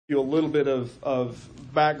you a little bit of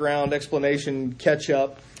background explanation, catch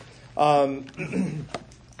up.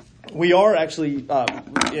 We are actually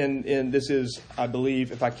in this is, I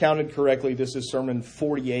believe, if I counted correctly, this is sermon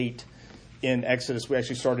 48 in Exodus. We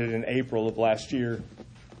actually started in April of last year.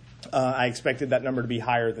 I expected that number to be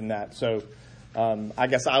higher than that, so I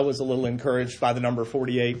guess I was a little encouraged by the number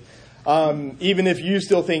 48. Even if you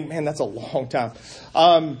still think, man, that's a long time.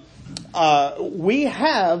 We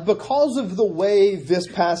have, because of the way this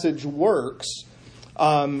passage works,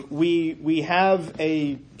 we have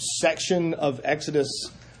a section of Exodus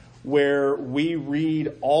where we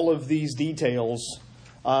read all of these details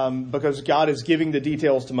because God is giving the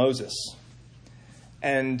details to Moses.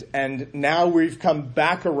 And now we've come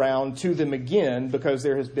back around to them again because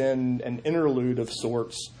there has been an interlude of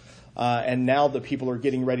sorts. And now the people are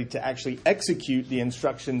getting ready to actually execute the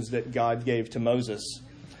instructions that God gave to Moses.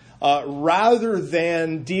 Rather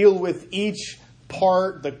than deal with each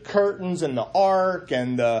part, the curtains and the ark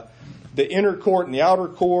and the inner court and the outer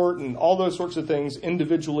court and all those sorts of things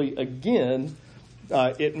individually again,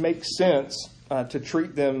 it makes sense to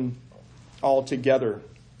treat them all together.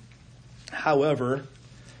 However,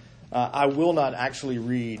 I will not actually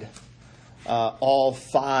read all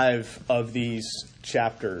 5 of these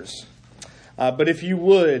chapters. But if you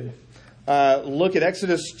would, look at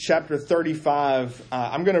Exodus chapter 35.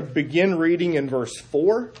 I'm going to begin reading in verse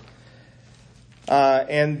 4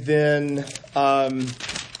 and then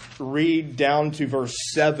read down to verse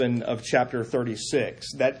 7 of chapter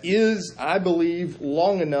 36. That is, I believe,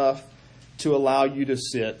 long enough to allow you to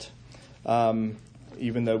sit,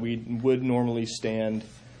 even though we would normally stand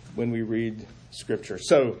when we read Scripture.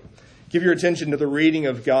 So, give your attention to the reading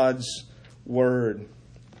of God's Word.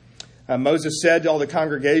 Moses said to all the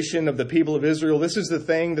congregation of the people of Israel, "This is the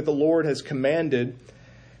thing that the Lord has commanded.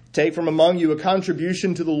 Take from among you a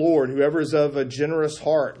contribution to the Lord. Whoever is of a generous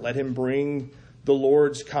heart, let him bring the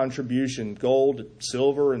Lord's contribution, gold,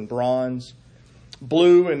 silver, and bronze,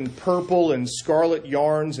 blue and purple and scarlet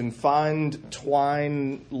yarns, and fine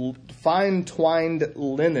twined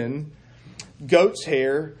linen, goat's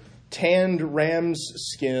hair, tanned ram's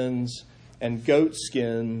skins and goat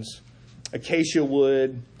skins, acacia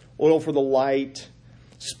wood, oil for the light,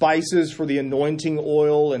 spices for the anointing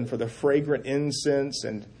oil and for the fragrant incense,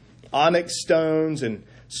 and onyx stones and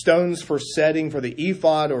stones for setting for the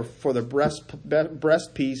ephod or for the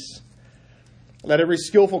breastpiece. Let every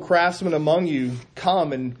skillful craftsman among you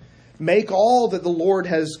come and make all that the Lord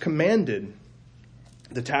has commanded.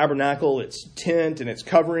 The tabernacle, its tent and its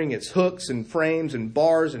covering, its hooks and frames and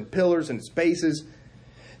bars and pillars and its bases,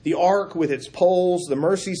 the ark with its poles, the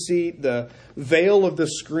mercy seat, the veil of the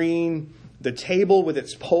screen, the table with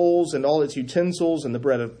its poles and all its utensils, and the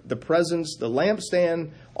bread of the presence, the lampstand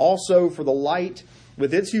also for the light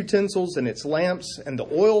with its utensils and its lamps, and the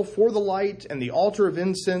oil for the light, and the altar of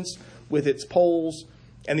incense with its poles,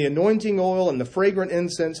 and the anointing oil and the fragrant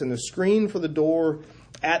incense, and the screen for the door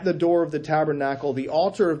at the door of the tabernacle, the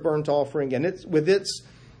altar of burnt offering, and with its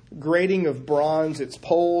grating of bronze, its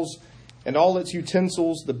poles, and all its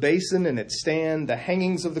utensils, the basin and its stand, the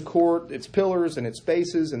hangings of the court, its pillars and its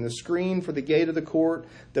bases, and the screen for the gate of the court,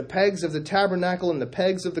 the pegs of the tabernacle and the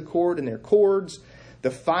pegs of the court and their cords,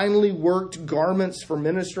 the finely worked garments for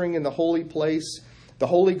ministering in the holy place, the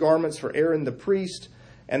holy garments for Aaron the priest,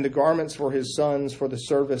 and the garments for his sons for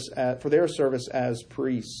their service as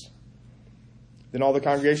priests. Then all the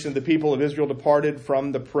congregation of the people of Israel departed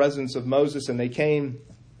from the presence of Moses, and they came,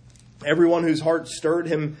 everyone whose heart stirred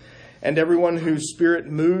him, and everyone whose spirit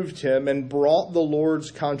moved him, and brought the Lord's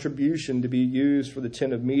contribution to be used for the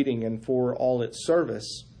tent of meeting and for all its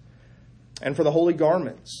service, and for the holy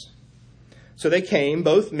garments. So they came,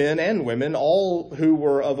 both men and women, all who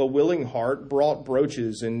were of a willing heart, brought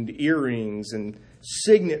brooches and earrings and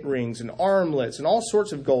signet rings and armlets and all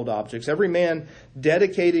sorts of gold objects, every man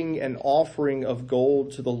dedicating an offering of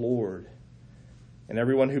gold to the Lord. And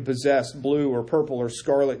everyone who possessed blue or purple or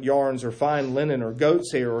scarlet yarns or fine linen or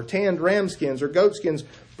goat's hair or tanned ram skins or goat skins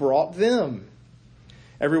brought them.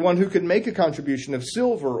 Everyone who could make a contribution of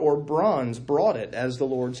silver or bronze brought it as the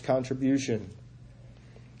Lord's contribution.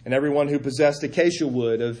 And everyone who possessed acacia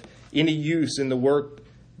wood of any use in the work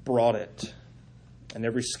brought it. And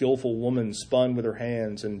every skillful woman spun with her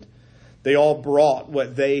hands, and they all brought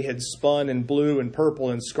what they had spun in blue and purple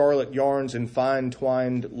and scarlet yarns and fine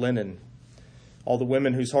twined linen. All the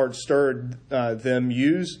women whose hearts stirred them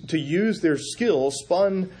to use their skill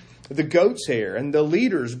spun the goat's hair, and the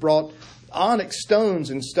leaders brought onyx stones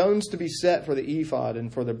and stones to be set for the ephod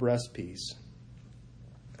and for the breastpiece,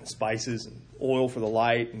 and spices and oil for the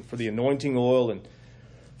light and for the anointing oil and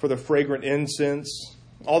for the fragrant incense,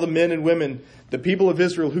 All the men and women, the people of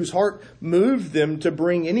Israel, whose heart moved them to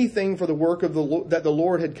bring anything for the work of that the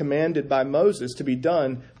Lord had commanded by Moses to be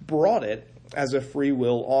done, brought it as a free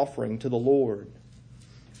will offering to the Lord.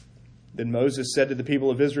 Then Moses said to the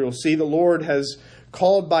people of Israel, "See, the Lord has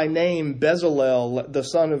called by name Bezalel, the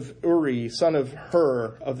son of Uri, son of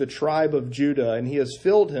Hur, of the tribe of Judah, and he has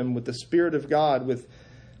filled him with the Spirit of God, with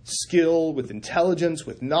skill, with intelligence,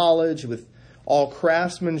 with knowledge, with all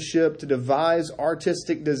craftsmanship, to devise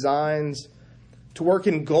artistic designs, to work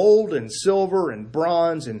in gold and silver and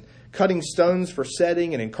bronze, and cutting stones for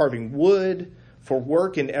setting, and in carving wood, for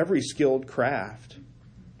work in every skilled craft.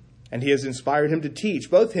 And he has inspired him to teach,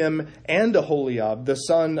 both him and Aholiab, the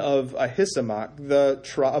son of Ahisamach,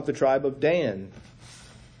 of the tribe of Dan.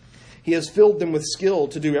 He has filled them with skill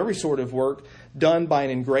to do every sort of work done by an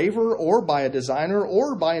engraver or by a designer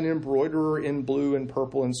or by an embroiderer in blue and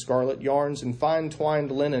purple and scarlet yarns and fine twined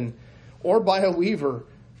linen, or by a weaver,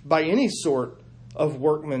 by any sort of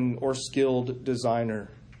workman or skilled designer.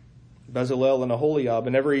 Bezalel and Aholiab,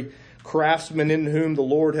 and every craftsman in whom the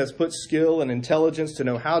Lord has put skill and intelligence to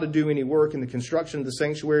know how to do any work in the construction of the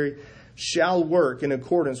sanctuary, shall work in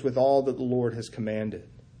accordance with all that the Lord has commanded."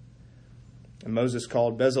 And Moses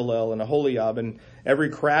called Bezalel and Aholiab, and every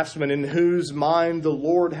craftsman in whose mind the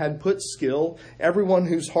Lord had put skill, everyone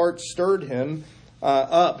whose heart stirred him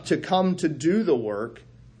up to come to do the work.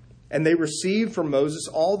 And they received from Moses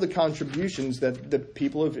all the contributions that the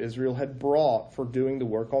people of Israel had brought for doing the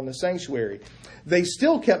work on the sanctuary. They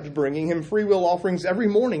still kept bringing him freewill offerings every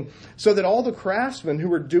morning, so that all the craftsmen who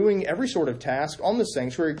were doing every sort of task on the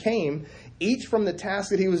sanctuary came, each from the task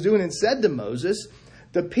that he was doing, and said to Moses,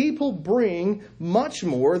 "The people bring much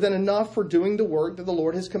more than enough for doing the work that the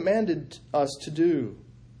Lord has commanded us to do."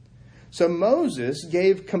 So Moses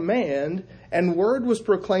gave command, and word was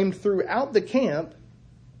proclaimed throughout the camp,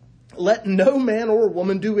 "Let no man or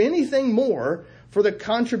woman do anything more for the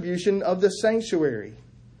contribution of the sanctuary."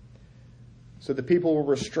 So the people were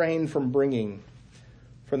restrained from bringing,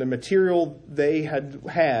 for the material they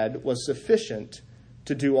had was sufficient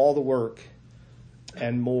to do all the work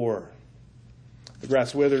and more. The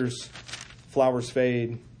grass withers, flowers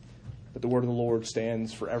fade, but the word of the Lord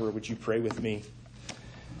stands forever. Would you pray with me?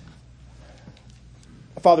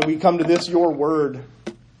 Father, we come to this, your word,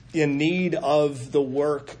 in need of the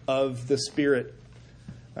work of the Spirit,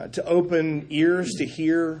 to open ears to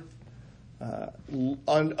hear,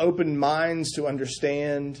 open minds to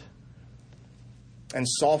understand, and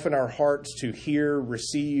soften our hearts to hear,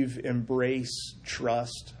 receive, embrace,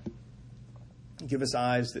 trust. Give us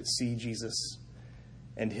eyes that see Jesus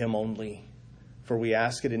and him only, for we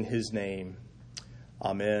ask it in his name.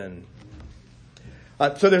 Amen.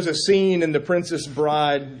 So there's a scene in The Princess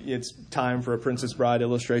Bride. It's time for a Princess Bride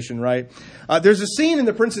illustration, right? There's a scene in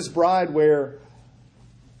The Princess Bride where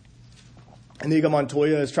Inigo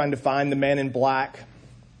Montoya is trying to find the man in black.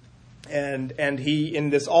 And he,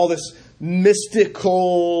 in all this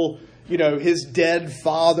mystical, his dead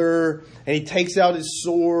father, and he takes out his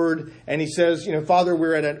sword and he says, "Father,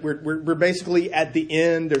 we're basically at the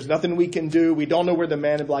end. There's nothing we can do. We don't know where the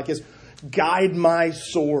man in black is. Guide my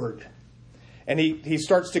sword." And he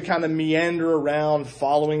starts to kind of meander around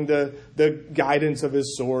following the guidance of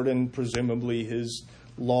his sword, and presumably his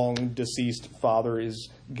long deceased father is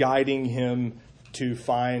guiding him to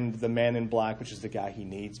find the man in black, which is the guy he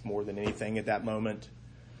needs more than anything at that moment.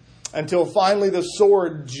 Until finally the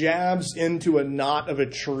sword jabs into a knot of a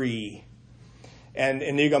tree, and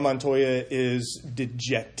Inigo Montoya is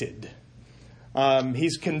dejected.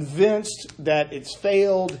 He's convinced that it's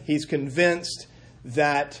failed. He's convinced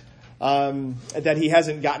that he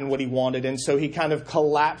hasn't gotten what he wanted. And so he kind of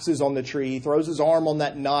collapses on the tree, throws his arm on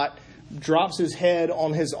that knot, drops his head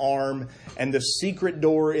on his arm, and the secret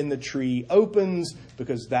door in the tree opens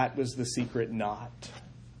because that was the secret knot.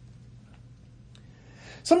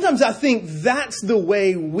 Sometimes I think that's the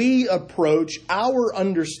way we approach our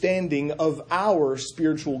understanding of our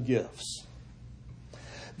spiritual gifts.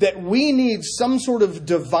 That we need some sort of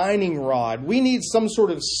divining rod. We need some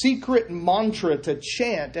sort of secret mantra to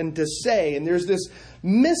chant and to say. And there's this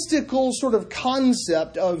mystical sort of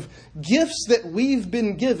concept of gifts that we've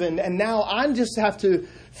been given, and now I just have to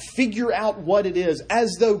figure out what it is,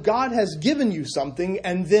 as though God has given you something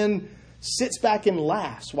and then sits back and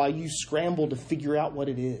laughs while you scramble to figure out what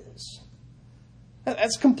it is.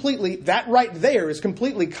 That right there is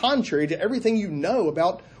completely contrary to everything you know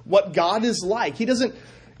about what God is like. He doesn't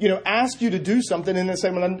ask you to do something and then say,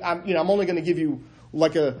 "Well, I'm only going to give you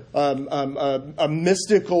like a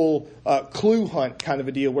mystical clue hunt kind of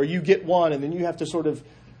a deal where you get one and then you have to sort of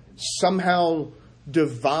somehow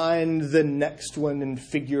divine the next one and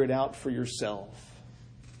figure it out for yourself."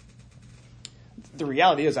 the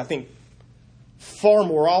reality is, I think, far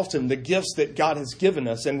more often, the gifts that God has given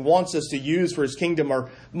us and wants us to use for His kingdom are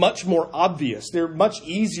much more obvious. They're much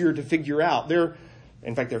easier to figure out.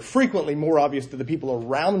 In fact, they're frequently more obvious to the people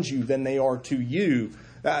around you than they are to you.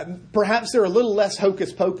 Perhaps they're a little less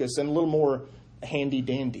hocus pocus and a little more handy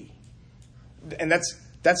dandy. And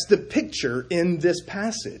that's the picture in this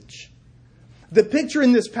passage. The picture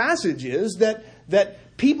in this passage is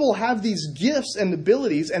that people have these gifts and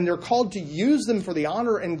abilities, and they're called to use them for the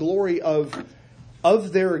honor and glory of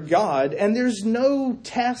their God. And there's no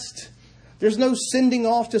test. There's no sending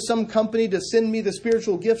off to some company to send me the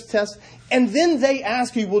spiritual gifts test. And then they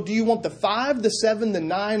ask you, well, do you want the 5, the 7, the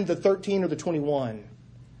 9, the 13, or the 21?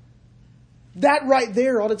 That right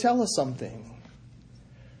there ought to tell us something.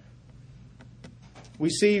 We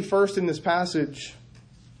see first in this passage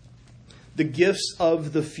the gifts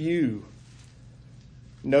of the few.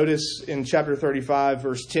 Notice in chapter 35,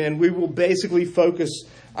 verse 10, we will basically focus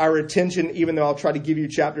our attention, even though I'll try to give you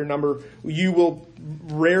chapter number. You will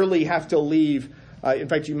rarely have to leave. In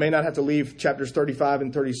fact, you may not have to leave chapters 35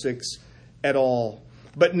 and 36 at all.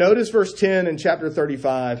 But notice verse 10 in chapter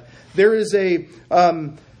 35. There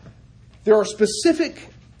are specific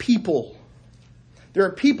people. There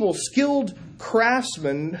are people, skilled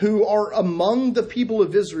craftsmen, who are among the people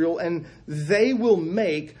of Israel, and they will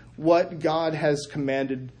make what God has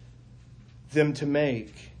commanded them to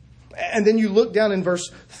make. And then you look down in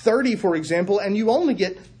verse 30, for example, and you only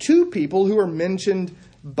get 2 people who are mentioned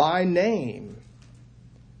by name.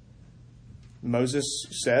 Moses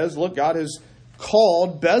says, look, God has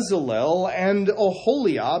called Bezalel and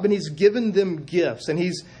Oholiab, and He's given them gifts. And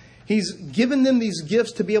He's given them these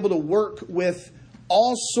gifts to be able to work with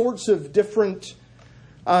all sorts of different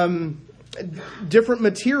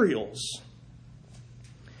materials.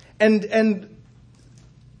 And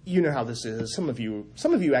you know how this is. Some of you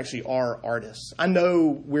actually are artists. I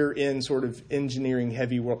know we're in sort of engineering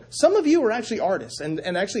heavy world. Some of you are actually artists and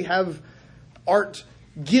actually have art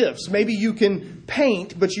gifts. Maybe you can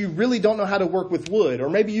paint, but you really don't know how to work with wood. Or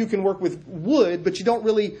maybe you can work with wood, but you don't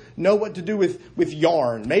really know what to do with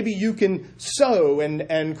yarn. Maybe you can sew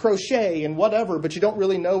and crochet and whatever, but you don't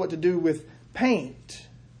really know what to do with paint.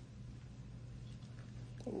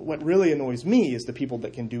 What really annoys me is the people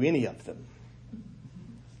that can do any of them.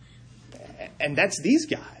 And that's these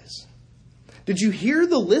guys. Did you hear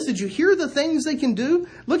the list? Did you hear the things they can do?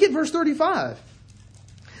 Look at verse 35.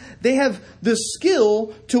 They have the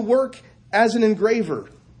skill to work as an engraver,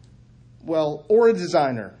 or a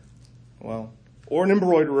designer, or an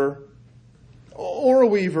embroiderer, or a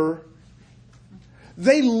weaver.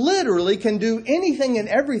 They literally can do anything and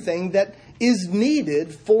everything that is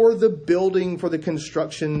needed for the building, for the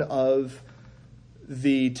construction of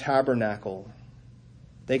the tabernacle.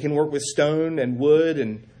 They can work with stone and wood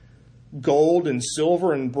and gold and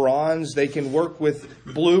silver and bronze. They can work with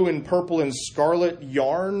blue and purple and scarlet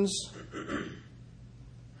yarns.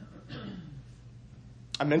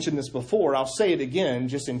 I mentioned this before. I'll say it again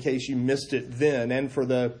just in case you missed it then and for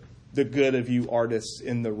the good of you artists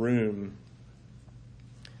in the room.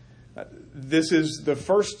 This is the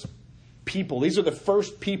first people. These are the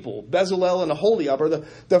first people. Bezalel and Oholiab are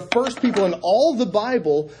the first people in all the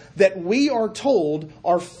Bible that we are told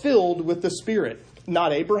are filled with the Spirit.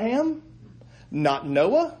 Not Abraham, not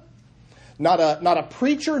Noah, not a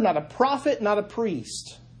preacher, not a prophet, not a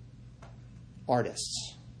priest.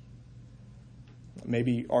 Artists.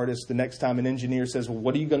 Maybe artists, the next time an engineer says, well,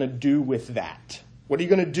 what are you going to do with that? What are you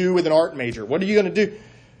going to do with an art major? What are you going to do?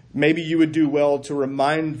 Maybe you would do well to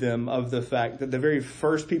remind them of the fact that the very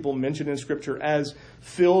first people mentioned in Scripture as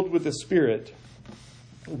filled with the Spirit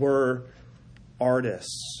were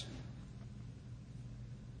artists.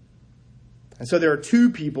 And so there are 2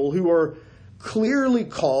 people who are clearly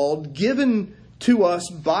called, given to us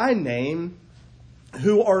by name,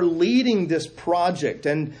 who are leading this project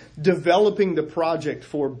and developing the project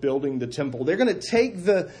for building the temple. They're going to take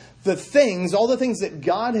the things, all the things that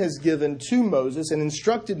God has given to Moses and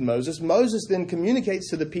instructed Moses. Moses then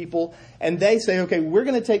communicates to the people, and they say, okay, we're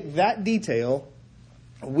going to take that detail.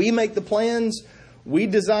 We make the plans. We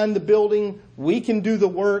design the building. We can do the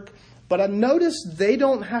work. But I notice they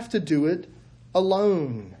don't have to do it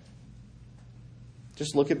alone.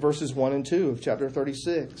 Just look at verses 1 and 2 of chapter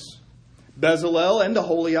 36. Bezalel and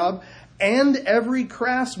Oholiab and every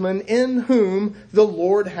craftsman in whom the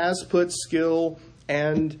Lord has put skill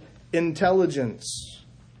and intelligence.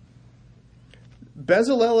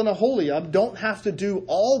 Bezalel and Oholiab don't have to do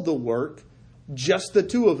all the work, just the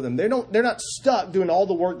 2 of them. They're not stuck doing all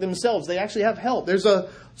the work themselves. They actually have help. There's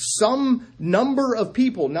some number of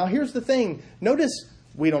people. Now here's the thing. Notice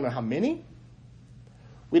we don't know how many.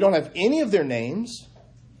 We don't have any of their names.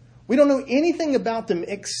 We don't know anything about them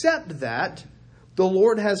except that the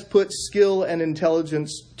Lord has put skill and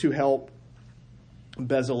intelligence to help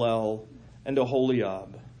Bezalel and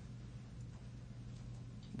Oholiab.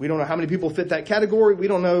 We don't know how many people fit that category. We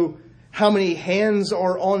don't know how many hands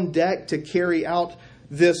are on deck to carry out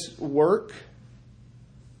this work.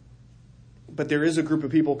 But there is a group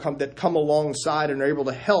of people that come alongside and are able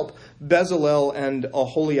to help Bezalel and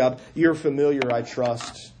Oholiab. You're familiar, I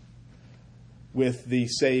trust, with the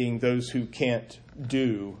saying, those who can't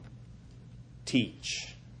do,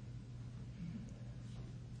 teach.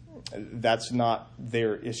 That's not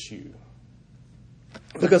their issue.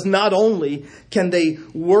 Because not only can they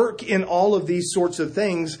work in all of these sorts of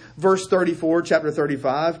things, verse 34, chapter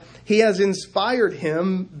 35, he has inspired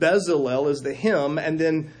him, Bezalel is the him, and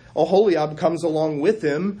then Oholiab comes along with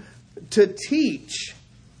him to teach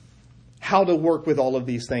how to work with all of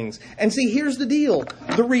these things. And see, here's the deal.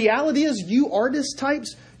 The reality is, you artist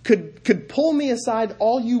types could pull me aside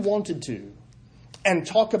all you wanted to and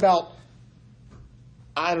talk about,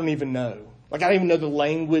 I don't even know. Like, I don't even know the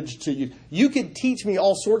language to you. You could teach me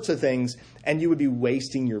all sorts of things, and you would be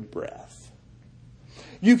wasting your breath.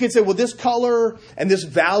 You could say, well, this color and this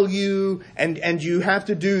value, and you have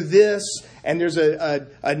to do this, and there's a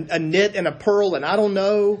knit and a purl, and I don't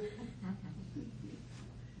know.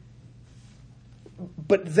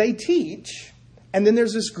 But they teach, and then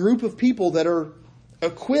there's this group of people that are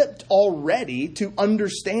equipped already to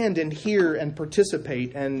understand and hear and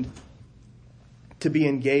participate and to be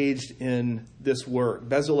engaged in this work.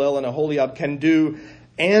 Bezalel and Oholiab can do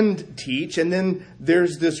and teach, and then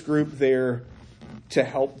there's this group there to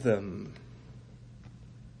help them.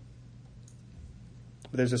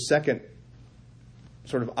 But there's a second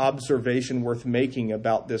sort of observation worth making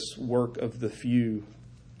about this work of the few.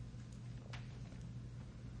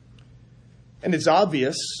 And it's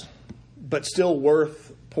obvious, but still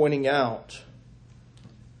worth pointing out.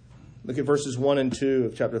 Look at verses 1 and 2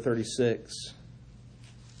 of chapter 36.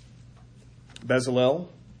 Bezalel,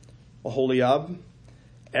 Oholiab,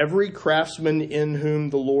 every craftsman in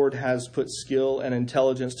whom the Lord has put skill and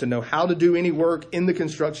intelligence to know how to do any work in the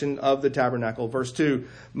construction of the tabernacle. Verse 2,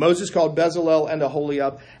 Moses called Bezalel and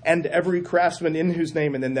Oholiab, and every craftsman in whose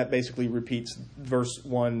name, and then that basically repeats verse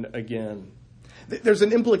 1 again. There's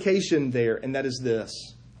an implication there, and that is this.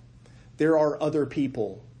 There are other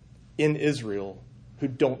people in Israel who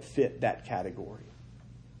don't fit that category.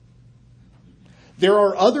 There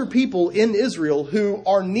are other people in Israel who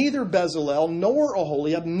are neither Bezalel nor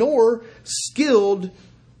Oholiab nor skilled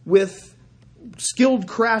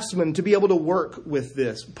craftsmen to be able to work with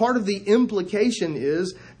this. Part of the implication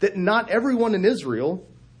is that not everyone in Israel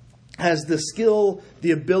has the skill,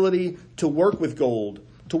 the ability to work with gold,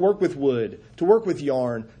 to work with wood, to work with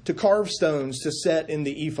yarn, to carve stones to set in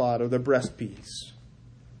the ephod or the breastpiece.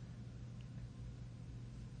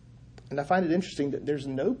 And I find it interesting that there's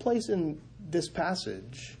no place in this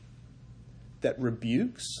passage that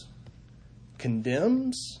rebukes,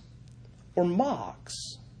 condemns, or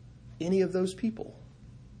mocks any of those people.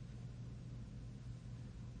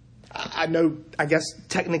 I know, I guess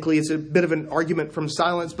technically it's a bit of an argument from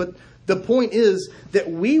silence, but the point is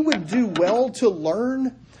that we would do well to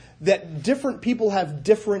learn that different people have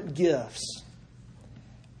different gifts,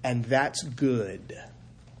 and that's good.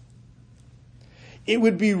 It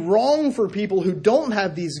would be wrong for people who don't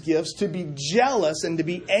have these gifts to be jealous and to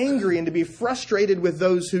be angry and to be frustrated with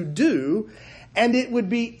those who do. And it would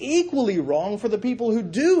be equally wrong for the people who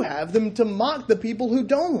do have them to mock the people who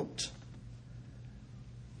don't.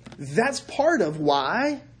 That's part of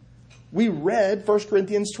why we read 1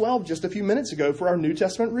 Corinthians 12 just a few minutes ago for our New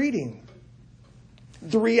Testament reading.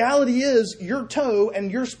 The reality is your toe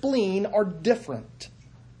and your spleen are different.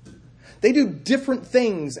 They do different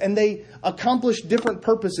things and they accomplish different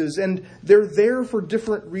purposes and they're there for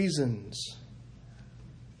different reasons.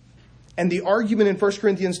 And the argument in 1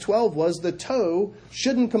 Corinthians 12 was the toe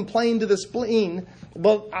shouldn't complain to the spleen,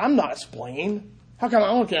 but I'm not a spleen. How come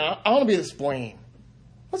I want to be the spleen?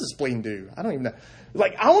 What's a spleen do? I don't even know.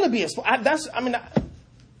 Like, I want to be a spleen.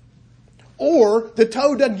 Or the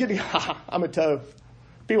toe doesn't get, I'm a toe.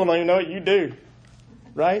 People don't even know what you do.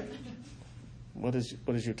 Right? What does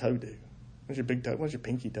your toe do? What's your big toe? What's your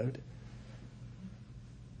pinky toe do?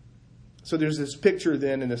 So there's this picture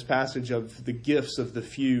then in this passage of the gifts of the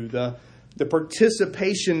few, the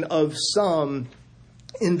participation of some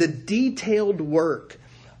in the detailed work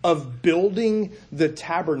of building the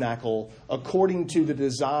tabernacle according to the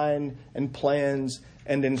design and plans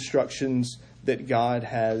and instructions that God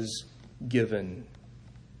has given.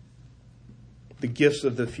 The gifts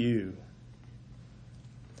of the few.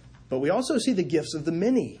 But we also see the gifts of the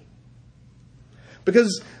many.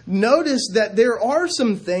 Because notice that there are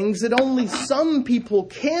some things that only some people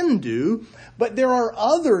can do, but there are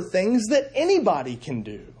other things that anybody can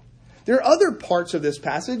do. There are other parts of this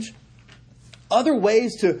passage, other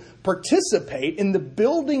ways to participate in the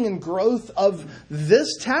building and growth of this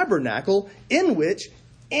tabernacle in which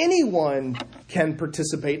anyone can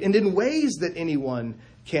participate and in ways that anyone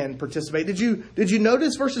can participate. Did you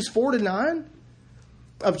notice verses 4 to 9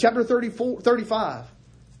 of chapter 35?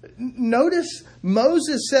 Notice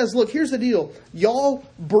Moses says, look, here's the deal. Y'all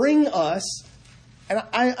bring us, and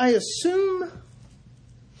I assume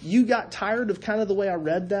you got tired of kind of the way I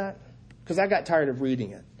read that, because I got tired of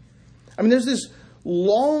reading it. I mean, there's this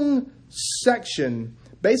long section,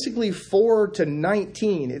 basically 4 to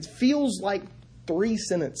 19. It feels like 3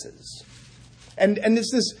 sentences. And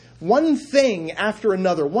it's this one thing after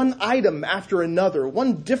another, one item after another,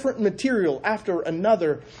 one different material after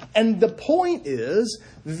another. And the point is,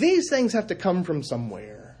 these things have to come from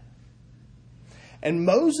somewhere. And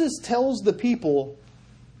Moses tells the people,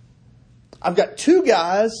 I've got 2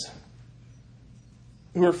 guys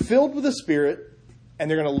who are filled with the Spirit, and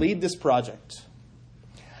they're going to lead this project.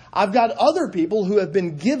 I've got other people who have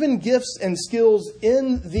been given gifts and skills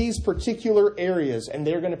in these particular areas, and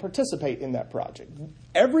they're going to participate in that project.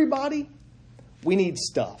 Everybody, we need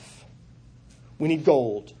stuff. We need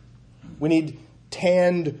gold. We need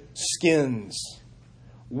tanned skins.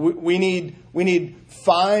 We need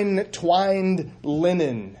fine twined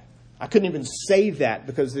linen. I couldn't even say that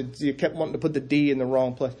because you kept wanting to put the D in the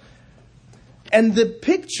wrong place. And the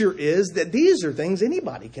picture is that these are things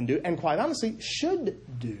anybody can do, and quite honestly, should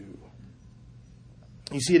do.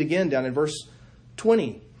 You see it again down in verse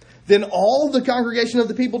 20. Then all the congregation of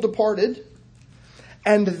the people departed,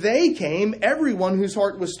 and they came, everyone whose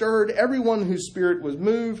heart was stirred, everyone whose spirit was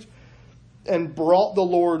moved, and brought the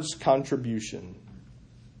Lord's contribution.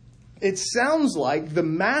 It sounds like the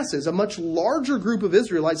masses, a much larger group of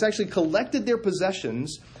Israelites, actually collected their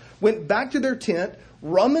possessions, went back to their tent,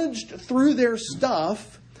 rummaged through their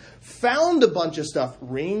stuff, found a bunch of stuff.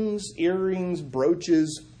 Rings, earrings,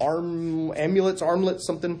 brooches, amulets, armlets,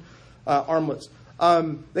 armlets.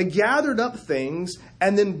 They gathered up things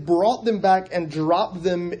and then brought them back and dropped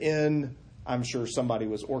them in. I'm sure somebody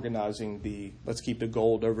was organizing let's keep the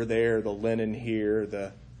gold over there, the linen here,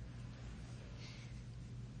 the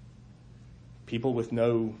people with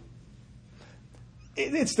no...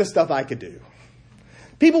 It's the stuff I could do.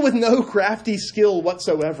 People with no crafty skill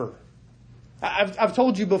whatsoever. I've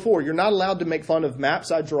told you before, you're not allowed to make fun of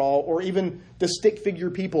maps I draw or even the stick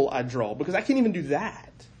figure people I draw, because I can't even do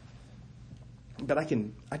that. But I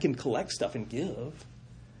can collect stuff and give.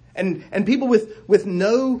 And people with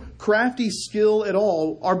no crafty skill at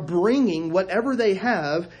all are bringing whatever they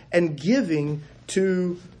have and giving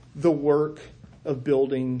to the work of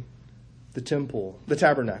building the temple, the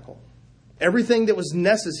tabernacle. Everything that was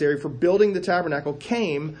necessary for building the tabernacle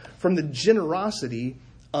came from the generosity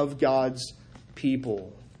of God's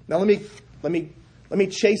people. Now let me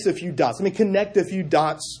chase a few dots. Let me connect a few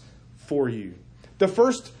dots for you. The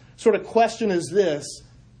first sort of question is this: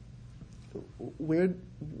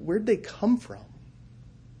 where'd they come from?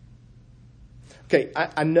 Okay,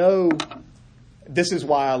 I know this is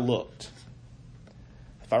why I looked.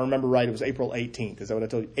 If I remember right, it was April 18th. Is that what I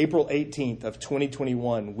told you? April 18th of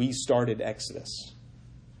 2021, we started Exodus.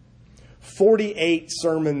 48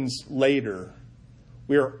 sermons later,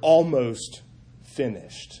 we are almost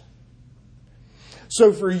finished.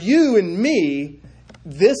 So for you and me,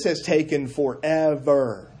 this has taken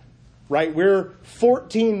forever, right? We're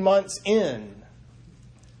 14 months in.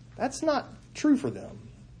 That's not true for them.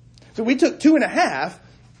 So we took 2.5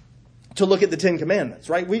 to look at the 10 Commandments,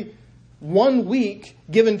 right? 1 week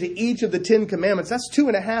given to each of the 10 Commandments, that's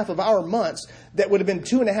 2.5 of our months. That would have been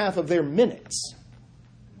 2.5 of their minutes.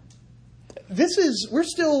 We're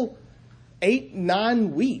still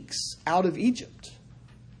 8-9 weeks out of Egypt.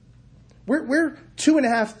 We're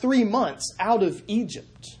 2.5, 3 months out of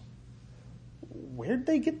Egypt. Where'd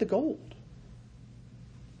they get the gold?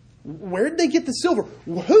 Where'd they get the silver?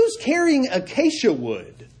 Who's carrying acacia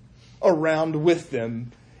wood around with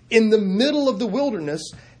them in the middle of the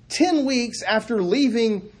wilderness 10 weeks after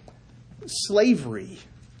leaving slavery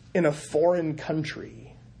in a foreign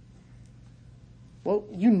country? Well,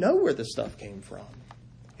 you know where the stuff came from.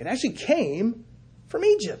 It actually came from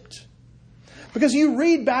Egypt. Because you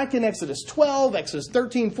read back in Exodus 12, Exodus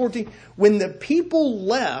 13, 14, when the people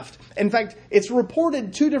left, in fact, it's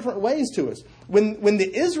reported 2 different ways to us. When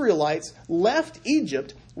the Israelites left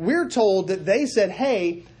Egypt, we're told that they said,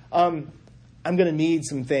 hey, I'm going to need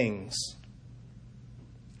some things.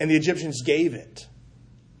 And the Egyptians gave it.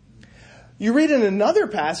 You read in another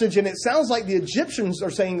passage, and it sounds like the Egyptians are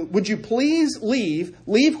saying, would you please leave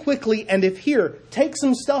quickly, and if here, take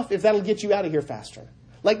some stuff if that'll get you out of here faster.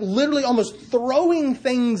 Like literally almost throwing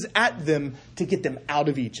things at them to get them out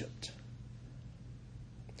of Egypt.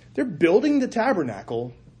 They're building the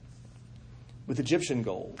tabernacle with Egyptian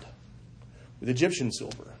gold, with Egyptian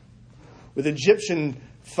silver, with Egyptian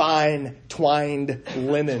fine twined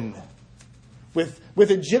linen, with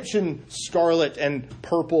Egyptian scarlet and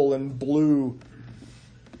purple and blue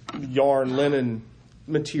yarn, linen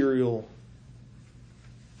material.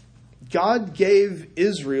 God gave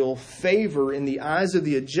Israel favor in the eyes of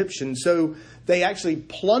the Egyptians, so they actually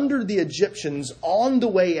plundered the Egyptians on the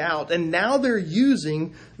way out, and now they're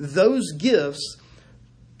using those gifts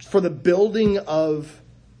for the building of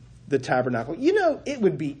the tabernacle. You know, it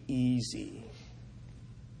would be easy.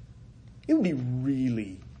 It would be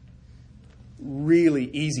really, really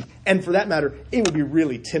easy. And for that matter, it would be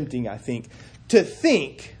really tempting, I think, to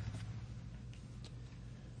think.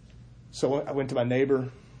 So I went to my neighbor.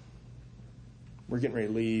 We're getting ready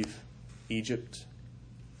to leave Egypt.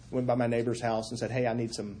 Went by my neighbor's house and said, hey, I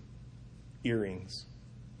need some earrings.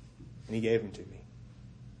 And he gave them to me.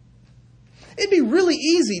 It'd be really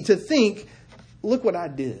easy to think, look what I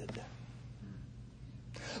did.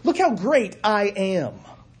 Look how great I am.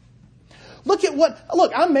 Look,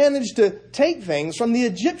 I managed to take things from the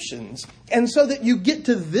Egyptians. And so that you get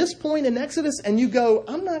to this point in Exodus and you go,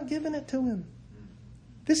 I'm not giving it to him.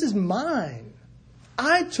 This is mine.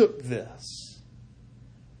 I took this.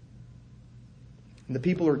 And the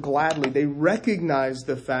people are they recognize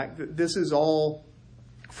the fact that this is all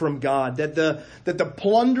from God. That the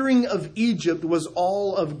plundering of Egypt was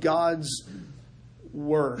all of God's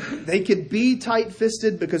work. They could be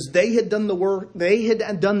tight-fisted because they had done the work. They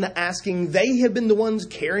had done the asking. They had been the ones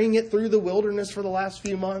carrying it through the wilderness for the last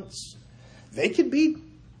few months. They could be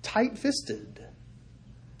tight-fisted.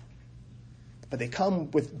 But they come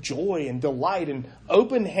with joy and delight and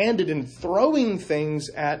open-handed and throwing things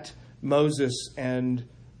at Moses and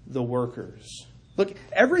the workers. Look,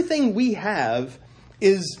 everything we have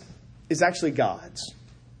is actually God's.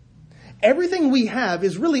 Everything we have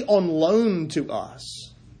is really on loan to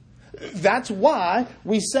us. That's why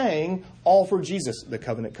we sang All for Jesus, the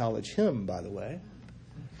Covenant College hymn, by the way.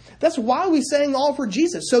 That's why we sang All for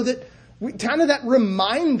Jesus, so that kind of that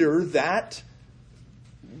reminder that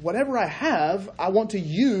whatever I have, I want to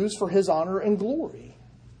use for His honor and glory.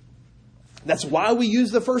 That's why we use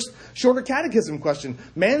the first shorter catechism question.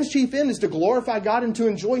 Man's chief end is to glorify God and to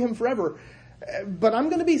enjoy Him forever. But I'm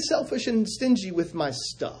going to be selfish and stingy with my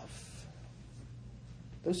stuff.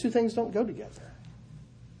 Those two things don't go together.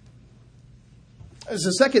 There's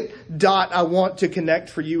a second dot I want to connect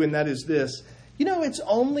for you, and that is this. You know, it's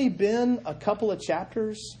only been a couple of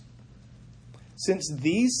chapters since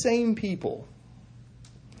these same people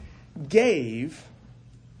gave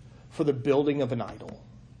for the building of an idol.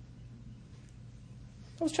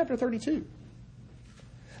 That was chapter 32.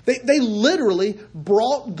 They literally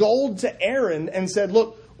brought gold to Aaron and said,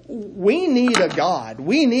 look, we need a God.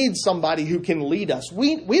 We need somebody who can lead us.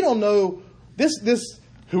 We don't know this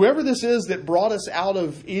whoever this is that brought us out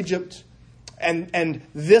of Egypt, and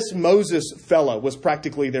this Moses fella was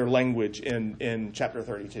practically their language in chapter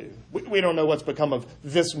 32. We don't know what's become of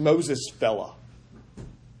this Moses fella.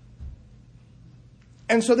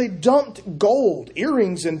 And so they dumped gold,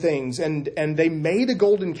 earrings and things, and they made a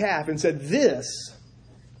golden calf and said, this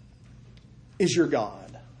is your God.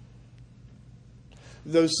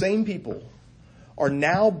 Those same people are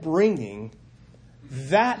now bringing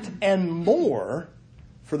that and more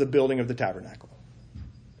for the building of the tabernacle.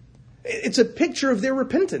 It's a picture of their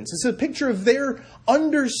repentance. It's a picture of their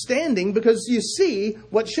understanding, because you see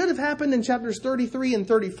what should have happened in chapters 33 and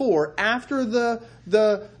 34 after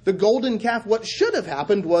the golden calf. What should have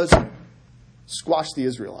happened was squash the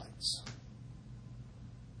Israelites.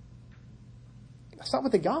 That's not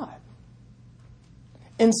what they got.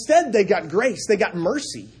 Instead, they got grace. They got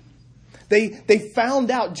mercy. They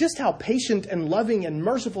found out just how patient and loving and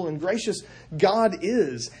merciful and gracious God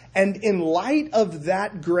is. And in light of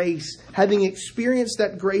that grace, having experienced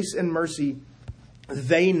that grace and mercy,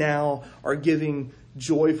 they now are giving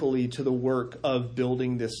joyfully to the work of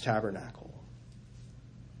building this tabernacle.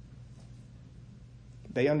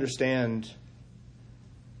 They understand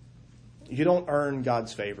you don't earn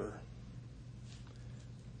God's favor.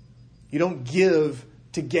 You don't give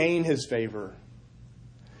to gain His favor.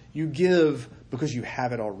 You give because you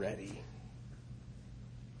have it already.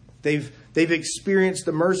 They've experienced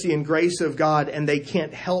the mercy and grace of God, and they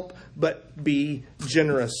can't help but be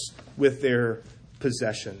generous with their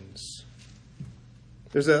possessions.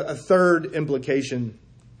 There's a third implication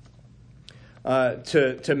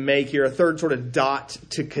to make here, a third sort of dot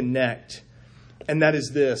to connect. And that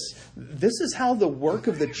is this. This is how the work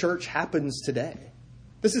of the church happens today.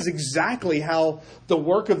 This is exactly how the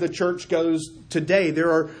work of the church goes today.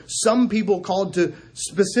 There are some people called to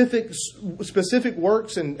specific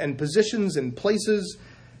works and positions and places,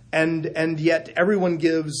 and yet everyone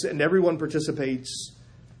gives and everyone participates.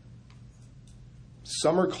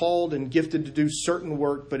 Some are called and gifted to do certain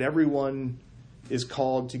work, but everyone is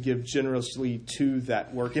called to give generously to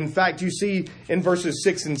that work. In fact, you see in verses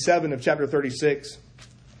 6 and 7 of chapter 36,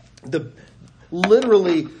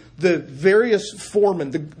 literally the various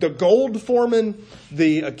foremen, the gold foreman,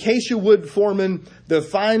 the acacia wood foreman, the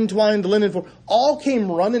fine twined linen foreman, all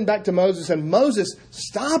came running back to Moses and Moses,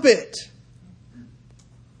 stop it.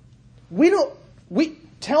 We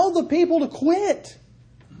tell the people to quit.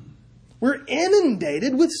 We're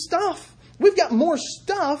inundated with stuff. We've got more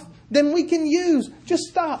stuff than we can use. Just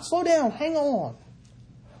stop, slow down, hang on.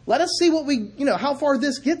 Let us see how far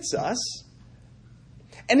this gets us.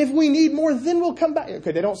 And if we need more, then we'll come back.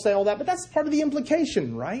 Okay, they don't say all that, but that's part of the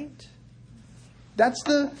implication, right? That's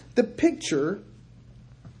the picture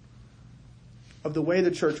of the way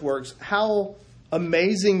the church works. How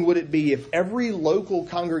amazing would it be if every local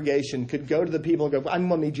congregation could go to the people and go, I'm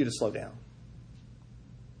going to need you to slow down.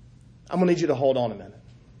 I'm going to need you to hold on a minute.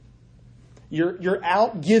 You're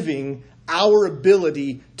out giving our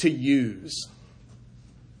ability to use.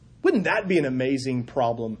 Wouldn't that be an amazing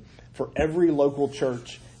problem for every local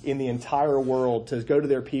church in the entire world to go to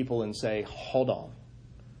their people and say, hold on.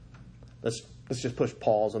 Let's just push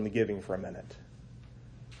pause on the giving for a minute.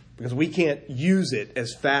 Because we can't use it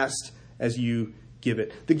as fast as you give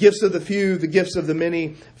it. The gifts of the few, the gifts of the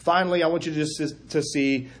many. Finally, I want you just to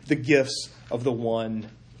see the gifts of the one.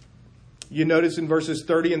 You notice in verses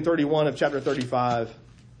 30 and 31 of chapter 35,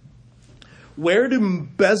 where do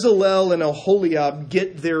Bezalel and Oholiab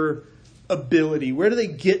get their ability? Where do they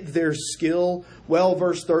get their skill? Well,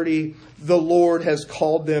 verse 30, the Lord has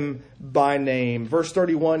called them by name. Verse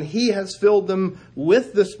 31, He has filled them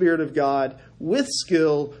with the Spirit of God, with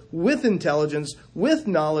skill, with intelligence, with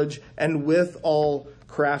knowledge, and with all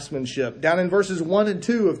craftsmanship. Down in verses 1 and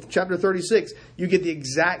 2 of chapter 36, you get the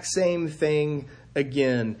exact same thing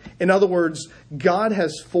again. In other words, God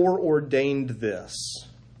has foreordained this.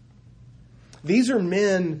 These are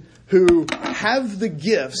men who have the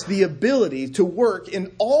gifts, the ability to work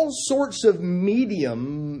in all sorts of media,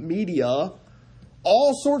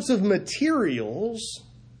 all sorts of materials.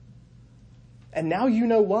 And now you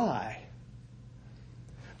know why.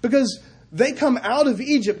 Because they come out of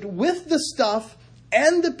Egypt with the stuff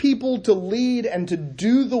and the people to lead and to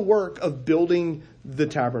do the work of building the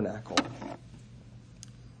tabernacle.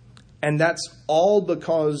 And that's all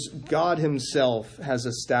because God Himself has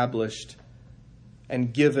established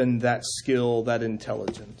and given that skill, that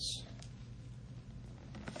intelligence.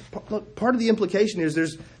 Look, part of the implication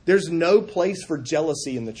is there's no place for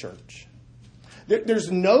jealousy in the church. There's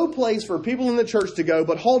no place for people in the church to go,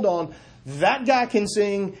 but hold on, that guy can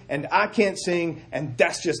sing and I can't sing, and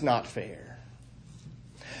that's just not fair.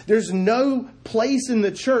 There's no place in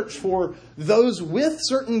the church for those with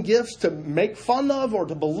certain gifts to make fun of or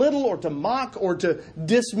to belittle or to mock or to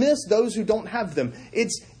dismiss those who don't have them.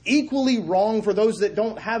 It's equally wrong for those that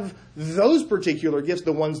don't have those particular gifts,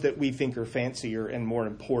 the ones that we think are fancier and more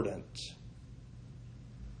important.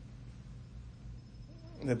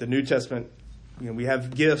 That the New Testament, we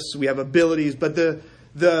have gifts, we have abilities, but the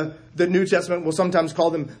New Testament will sometimes call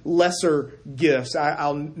them lesser gifts.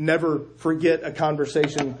 I'll never forget a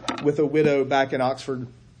conversation with a widow back in Oxford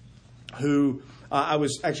who I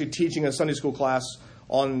was actually teaching a Sunday school class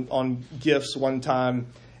on gifts one time,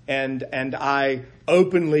 and I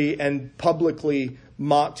openly and publicly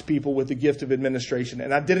mocked people with the gift of administration.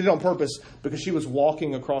 And I did it on purpose because she was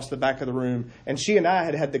walking across the back of the room, and she and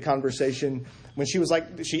I had the conversation when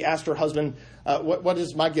she asked her husband, what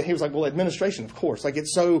is my gift? He was like, well, administration, of course. Like,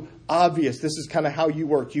 it's so obvious. This is kind of how you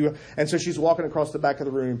work. And so she's walking across the back of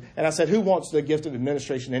the room, and I said, who wants the gift of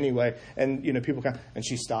administration anyway? And, people and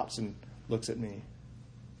she stops and looks at me.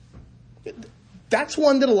 That's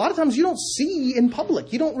one that a lot of times you don't see in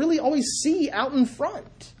public. You don't really always see out in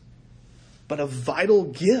front. But a vital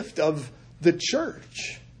gift of the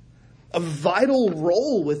church. A vital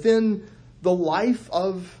role within the life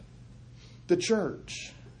of the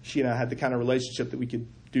church. She and I had the kind of relationship that we could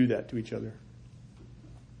do that to each other.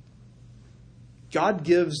 God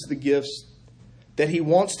gives the gifts that He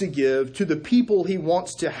wants to give to the people He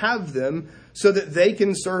wants to have them so that they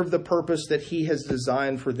can serve the purpose that He has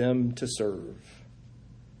designed for them to serve.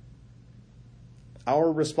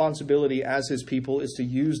 Our responsibility as His people is to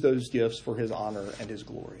use those gifts for His honor and His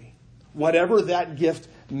glory. whatever that gift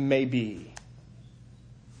may be.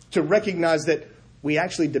 To recognize that we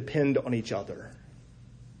actually depend on each other.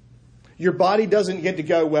 Your body doesn't get to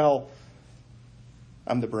go, well,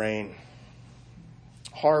 I'm the brain.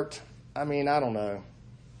 Heart, I don't know.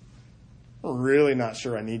 I'm really not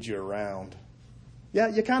sure I need you around. Yeah,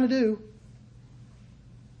 you kind of do.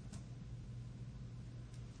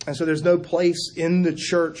 And so there's no place in the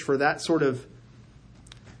church for that sort of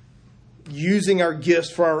using our gifts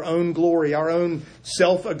for our own glory, our own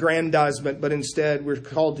self-aggrandizement, but instead we're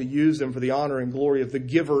called to use them for the honor and glory of the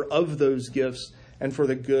giver of those gifts and for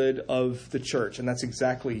the good of the church. And that's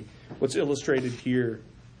exactly what's illustrated here.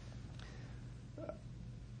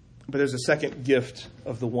 But there's a second gift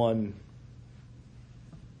of the one.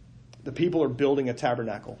 The people are building a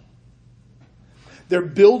tabernacle. They're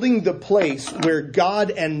building the place where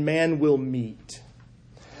God and man will meet.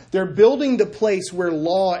 They're building the place where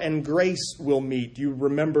law and grace will meet. You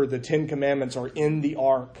remember the Ten Commandments are in the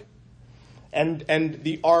ark. And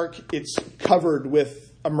the ark, it's covered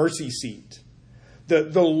with a mercy seat.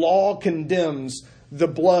 The law condemns the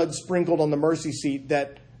blood sprinkled on the mercy seat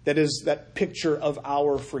that is that picture of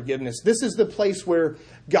our forgiveness. This is the place where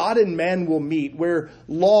God and man will meet, where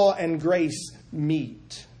law and grace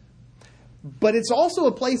meet. But it's also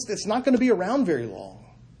a place that's not going to be around very long.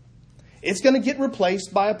 It's going to get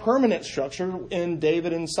replaced by a permanent structure in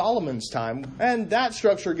David and Solomon's time. And that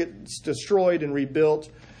structure gets destroyed and rebuilt,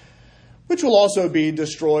 which will also be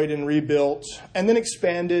destroyed and rebuilt, and then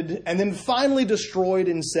expanded, and then finally destroyed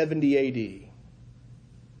in 70 AD.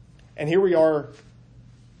 And here we are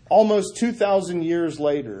almost 2,000 years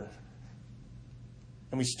later,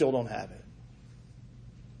 and we still don't have it.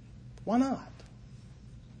 Why not?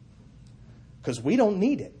 Because we don't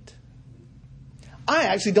need it. I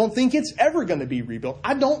actually don't think it's ever going to be rebuilt.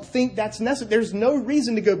 I don't think that's necessary. There's no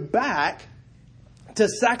reason to go back to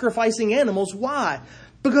sacrificing animals. Why?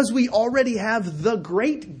 Because we already have the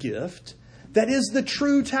great gift that is the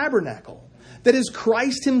true tabernacle, that is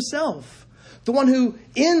Christ himself, the one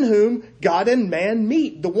in whom God and man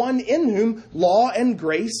meet, the one in whom law and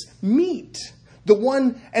grace meet, the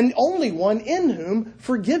one and only one in whom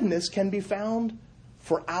forgiveness can be found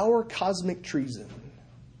for our cosmic treason.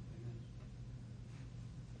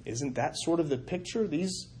 Isn't that sort of the picture?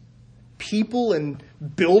 These people in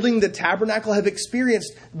building the tabernacle have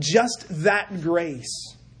experienced just that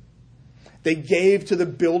grace. They gave to the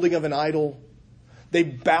building of an idol. They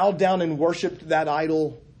bowed down and worshiped that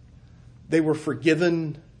idol. They were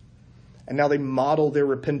forgiven. And now they model their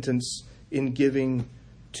repentance in giving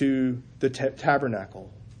to the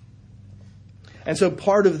tabernacle. And so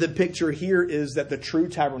part of the picture here is that the true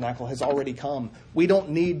tabernacle has already come. We don't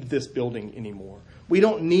need this building anymore. We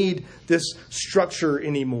don't need this structure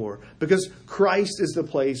anymore, because Christ is the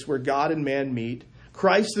place where God and man meet.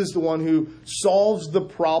 Christ is the one who solves the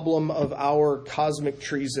problem of our cosmic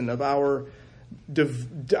treason, of our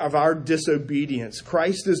disobedience.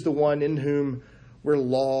 Christ is the one in whom where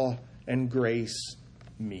law and grace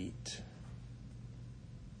meet.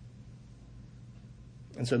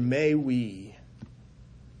 And so may we,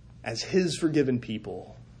 as his forgiven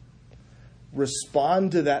people,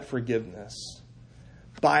 respond to that forgiveness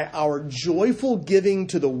by our joyful giving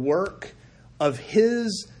to the work of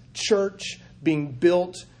his church being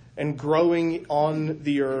built and growing on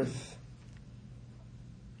the earth,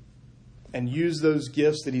 and use those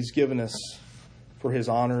gifts that he's given us for his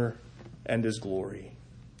honor and his glory.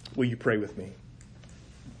 Will you pray with me?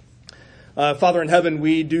 Father in heaven,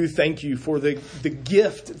 we do thank you for the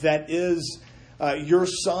gift that is your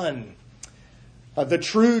Son, the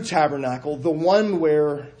true tabernacle, the one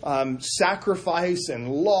where sacrifice and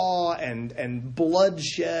law and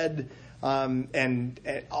bloodshed and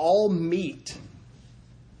all meet,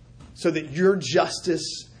 so that your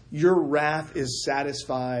justice, your wrath is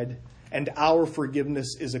satisfied and our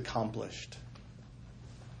forgiveness is accomplished.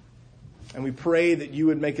 And we pray that you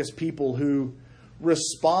would make us people who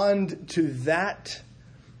respond to that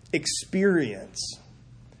experience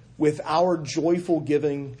with our joyful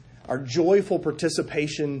giving, our joyful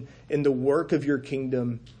participation in the work of your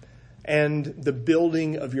kingdom and the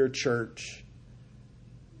building of your church.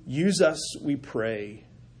 Use us, we pray,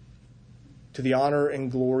 to the honor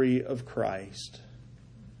and glory of Christ.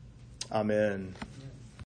 Amen.